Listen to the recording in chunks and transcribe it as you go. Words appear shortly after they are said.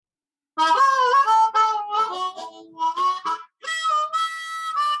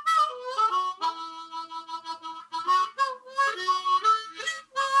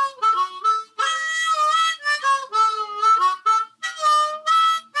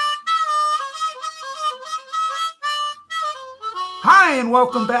Hi, and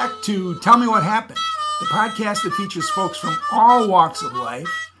welcome back to Tell Me What Happened, the podcast that features folks from all walks of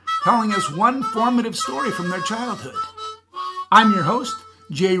life telling us one formative story from their childhood. I'm your host,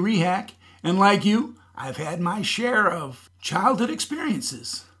 Jay Rehak, and like you, I've had my share of childhood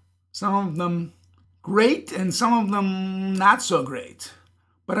experiences. Some of them great and some of them not so great.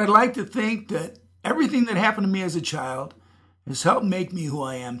 But I'd like to think that everything that happened to me as a child has helped make me who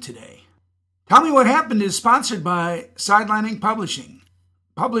I am today. Tell Me What Happened is sponsored by Sidelining Publishing,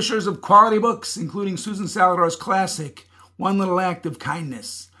 publishers of quality books, including Susan Salador's classic, One Little Act of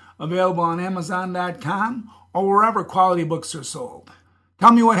Kindness, available on Amazon.com or wherever quality books are sold.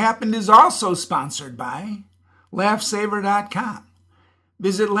 Tell Me What Happened is also sponsored by LaughSaver.com.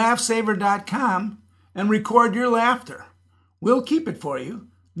 Visit LaughSaver.com and record your laughter. We'll keep it for you,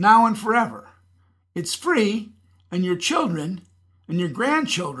 now and forever. It's free, and your children, and your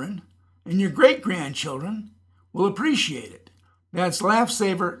grandchildren, and your great-grandchildren will appreciate it. That's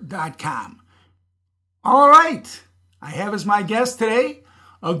LaughSaver.com. All right, I have as my guest today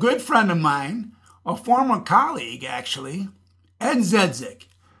a good friend of mine, a former colleague, actually, Ed Zedzik.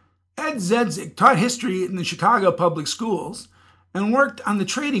 Ed Zedzik taught history in the Chicago Public Schools and worked on the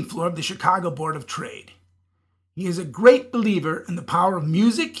trading floor of the Chicago Board of Trade. He is a great believer in the power of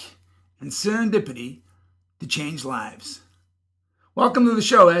music and serendipity to change lives. Welcome to the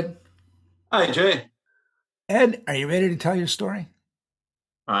show, Ed. Hi, Jay. Ed, are you ready to tell your story?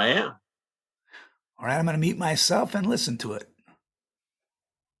 I am. All right, I'm going to mute myself and listen to it.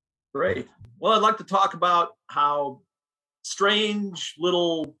 Great. Well, I'd like to talk about how strange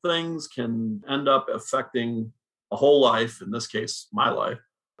little things can end up affecting a whole life, in this case, my life,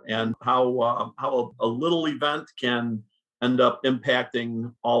 and how a little event can end up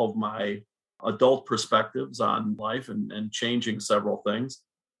impacting all of my adult perspectives on life and changing several things.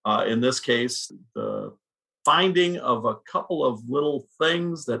 In this case, the finding of a couple of little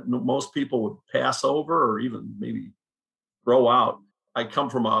things that most people would pass over or even maybe throw out. I come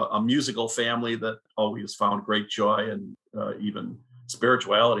from a musical family that always found great joy and even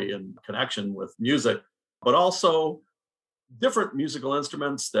spirituality and connection with music, but also different musical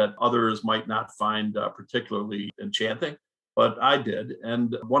instruments that others might not find particularly enchanting, but I did.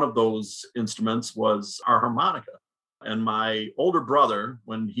 And one of those instruments was our harmonica. And my older brother,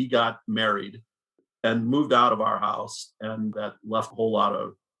 when he got married and moved out of our house, and that left a whole lot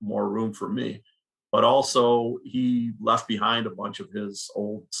of more room for me. But also he left behind a bunch of his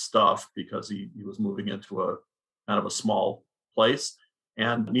old stuff because he was moving into a kind of a small place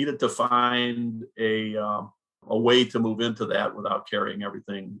and needed to find a way to move into that without carrying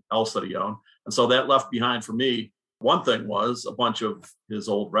everything else that he owned. And so that left behind for me, one thing was a bunch of his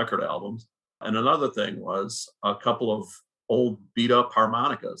old record albums. And another thing was a couple of old beat up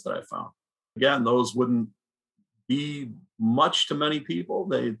harmonicas that I found. Again, those wouldn't be much to many people.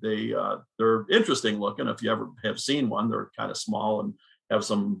 They're interesting looking. If you ever have seen one, they're kind of small and have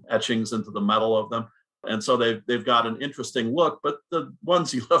some etchings into the metal of them. And so they've got an interesting look, but the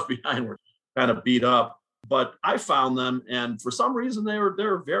ones he left behind were kind of beat up. But I found them, and for some reason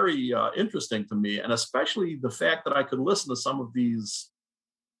they're very interesting to me, and especially the fact that I could listen to some of these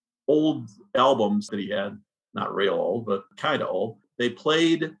old albums that he had, not real old, but kind of old. I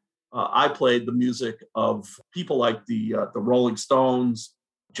played the music of people like the Rolling Stones,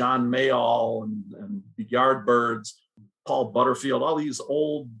 John Mayall, and the Yardbirds, Paul Butterfield, all these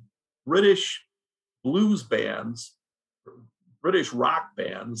old British blues bands, British rock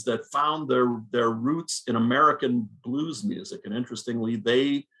bands that found their roots in American blues music. And interestingly,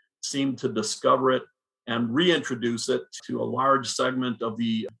 they seemed to discover it and reintroduce it to a large segment of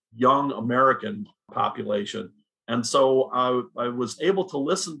the young American population. And so I was able to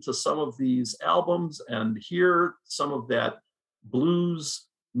listen to some of these albums and hear some of that blues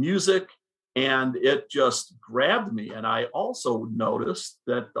music, and it just grabbed me. And I also noticed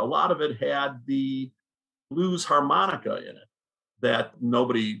that a lot of it had the blues harmonica in it that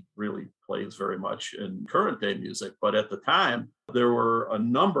nobody really plays very much in current day music. But at the time, there were a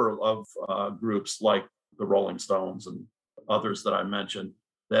number of groups like the Rolling Stones and others that I mentioned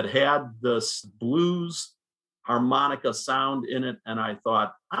that had this blues harmonica sound in it. And I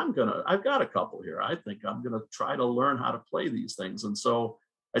thought, I've got a couple here. I think I'm going to try to learn how to play these things. And so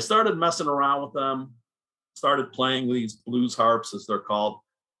I started messing around with them, started playing these blues harps, as they're called,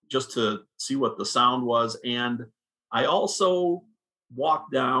 just to see what the sound was. And I also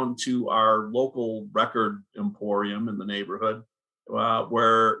walked down to our local record emporium in the neighborhood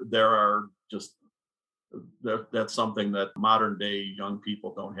where there are just that's something that modern day young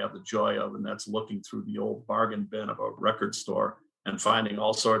people don't have the joy of, and that's looking through the old bargain bin of a record store and finding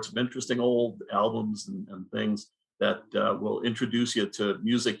all sorts of interesting old albums and things that will introduce you to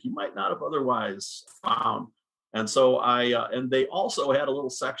music you might not have otherwise found. And so and they also had a little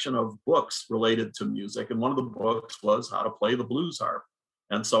section of books related to music. And one of the books was How to Play the Blues Harp.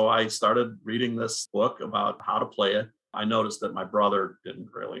 And so I started reading this book about how to play it. I noticed that my brother didn't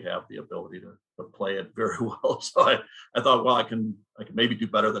really have the ability to play it very well. So I thought, well, I can maybe do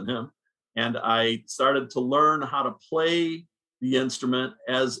better than him. And I started to learn how to play the instrument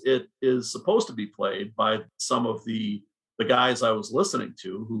as it is supposed to be played by some of the guys I was listening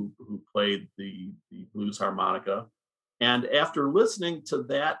to who played the blues harmonica. And after listening to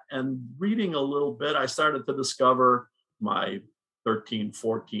that and reading a little bit, I started to discover my 13,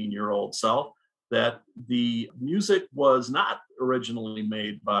 14-year-old self that the music was not originally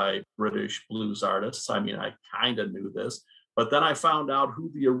made by British blues artists. I mean, I kind of knew this, but then I found out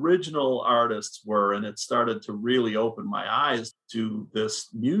who the original artists were, and it started to really open my eyes to this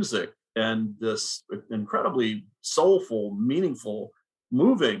music and this incredibly soulful, meaningful,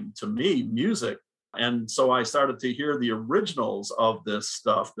 moving to me music. And so I started to hear the originals of this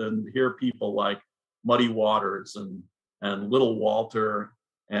stuff and hear people like Muddy Waters and Little Walter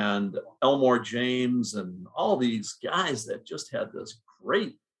and Elmore James and all these guys that just had this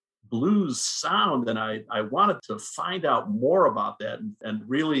great blues sound. And I wanted to find out more about that and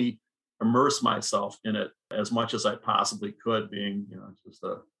really immerse myself in it as much as I possibly could, being, just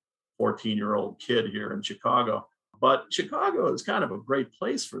a 14-year-old kid here in Chicago. But Chicago is kind of a great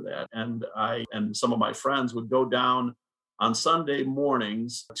place for that. And I and some of my friends would go down on Sunday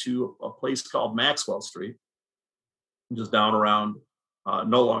mornings to a place called Maxwell Street, which is down around,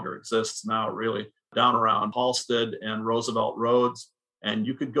 no longer exists now, really, down around Halsted and Roosevelt Roads. And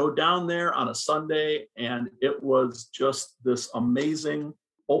you could go down there on a Sunday, and it was just this amazing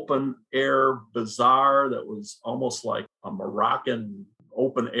open air bazaar that was almost like a Moroccan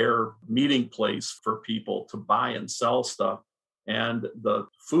open air meeting place for people to buy and sell stuff. And the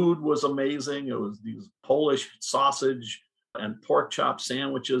food was amazing. It was these Polish sausage and pork chop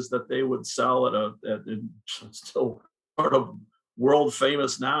sandwiches that they would sell at still sort of world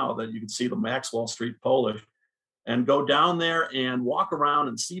famous now, that you can see the Maxwell Street Polish, and go down there and walk around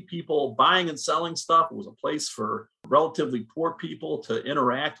and see people buying and selling stuff. It was a place for relatively poor people to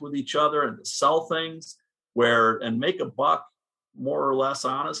interact with each other and to sell things and make a buck, more or less,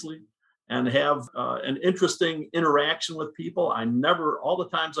 honestly, and have an interesting interaction with people. All the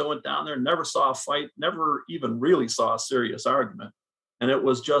times I went down there, never saw a fight, never even really saw a serious argument. And it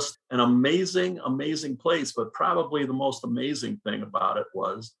was just an amazing, amazing place. But probably the most amazing thing about it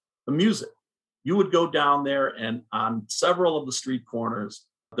was the music. You would go down there, and on several of the street corners,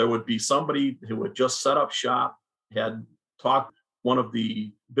 there would be somebody who had just set up shop, had talked one of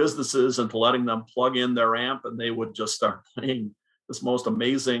the businesses into letting them plug in their amp, and they would just start playing this most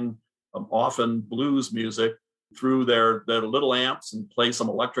amazing, often blues music through their little amps, and play some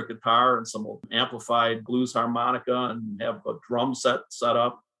electric guitar and some amplified blues harmonica and have a drum set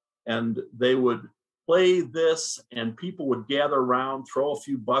up. And they would play this, and people would gather around, throw a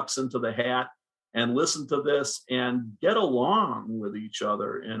few bucks into the hat, and listen to this and get along with each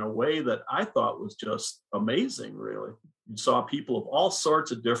other in a way that I thought was just amazing, really. You saw people of all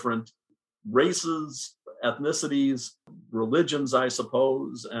sorts of different races, ethnicities, religions, I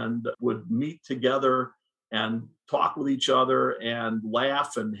suppose, and would meet together and talk with each other and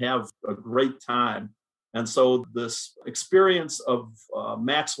laugh and have a great time. And so this experience of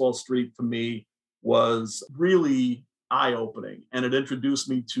Maxwell Street to me was really eye-opening, and it introduced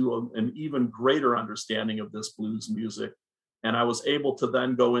me to an even greater understanding of this blues music. And I was able to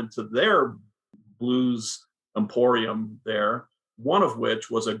then go into their blues emporium there, one of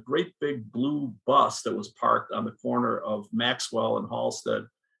which was a great big blue bus that was parked on the corner of Maxwell and Halsted,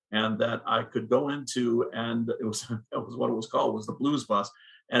 and that I could go into, and it was what it was called, was the Blues Bus.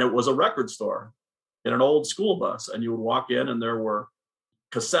 And it was a record store in an old school bus. And you would walk in, and there were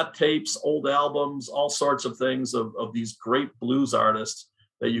cassette tapes, old albums, all sorts of things of these great blues artists,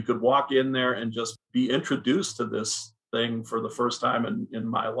 that you could walk in there and just be introduced to this thing for the first time in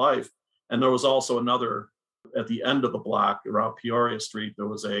my life. And there was also another, at the end of the block around Peoria Street, there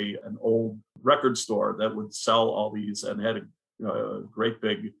was an old record store that would sell all these, and had a great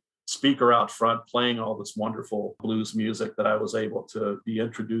big speaker out front playing all this wonderful blues music that I was able to be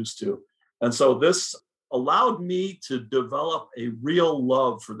introduced to. And so this allowed me to develop a real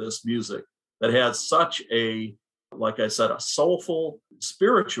love for this music that has such a, like I said, a soulful,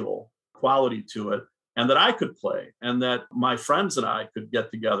 spiritual quality to it, and that I could play, and that my friends and I could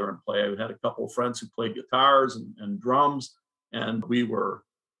get together and play. I had a couple of friends who played guitars and drums, and we were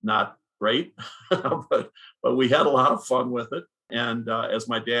not great, but we had a lot of fun with it. And as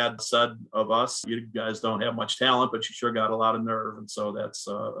my dad said of us, you guys don't have much talent, but you sure got a lot of nerve. And so that's,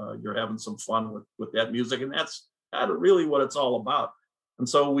 you're having some fun with that music. And that's kind of really what it's all about. And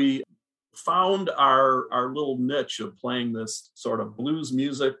so we found our little niche of playing this sort of blues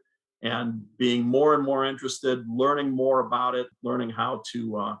music and being more and more interested, learning more about it, learning how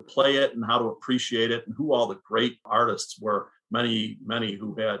to play it and how to appreciate it, and who all the great artists were, many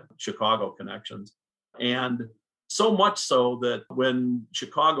who had Chicago connections. And so much so that when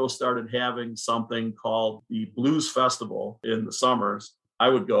Chicago started having something called the Blues Festival in the summers, I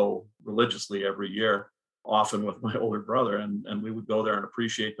would go religiously every year, often with my older brother, and we would go there and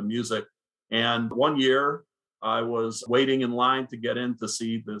appreciate the music. And one year, I was waiting in line to get in to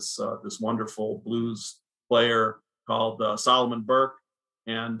see this wonderful blues player called Solomon Burke.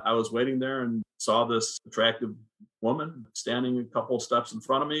 And I was waiting there and saw this attractive woman standing a couple of steps in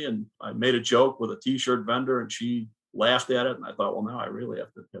front of me. And I made a joke with a T-shirt vendor, and she laughed at it. And I thought, well, now I really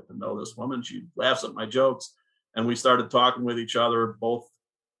have to get to know this woman. She laughs at my jokes. And we started talking with each other, both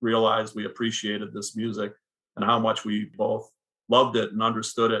realized we appreciated this music and how much we both loved it and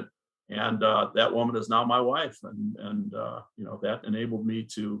understood it. And that woman is now my wife. And that enabled me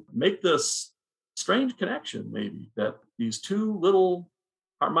to make this strange connection, maybe, that these two little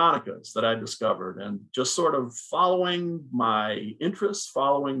harmonicas that I discovered, and just sort of following my interests,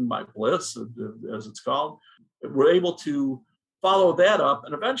 following my bliss, as it's called, we're able to follow that up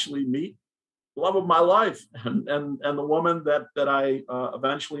and eventually meet the love of my life and the woman that I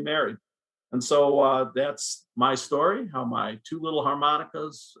eventually married. And so that's my story, how my two little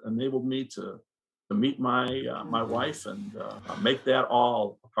harmonicas enabled me to meet my wife and make that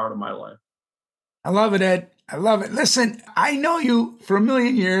all a part of my life. I love it, Ed. I love it. Listen, I know you for a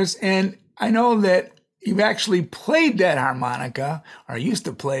million years, and I know that you've actually played that harmonica, or used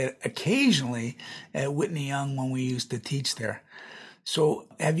to play it occasionally at Whitney Young when we used to teach there. So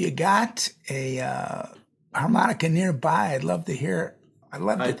have you got a harmonica nearby? I'd love to hear. I'd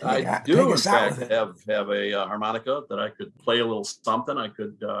love to I do, in fact, have a harmonica that I could play a little something. I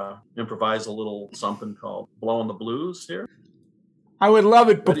could improvise a little something called Blowing the Blues here. I would love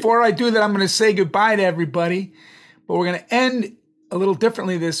it. Before I do that, I'm going to say goodbye to everybody. But we're going to end a little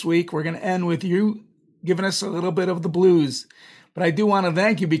differently this week. We're going to end with you giving us a little bit of the blues. But I do want to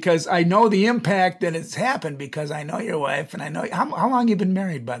thank you, because I know the impact that it's happened, because I know your wife, and I know how long you've been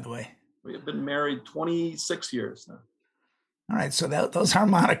married, by the way. We have been married 26 years now. All right, so those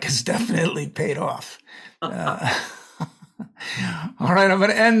harmonicas definitely paid off. All right, I'm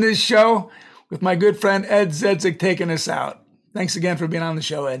going to end this show with my good friend Ed Zedzik taking us out. Thanks again for being on the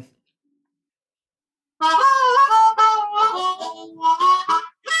show, Ed.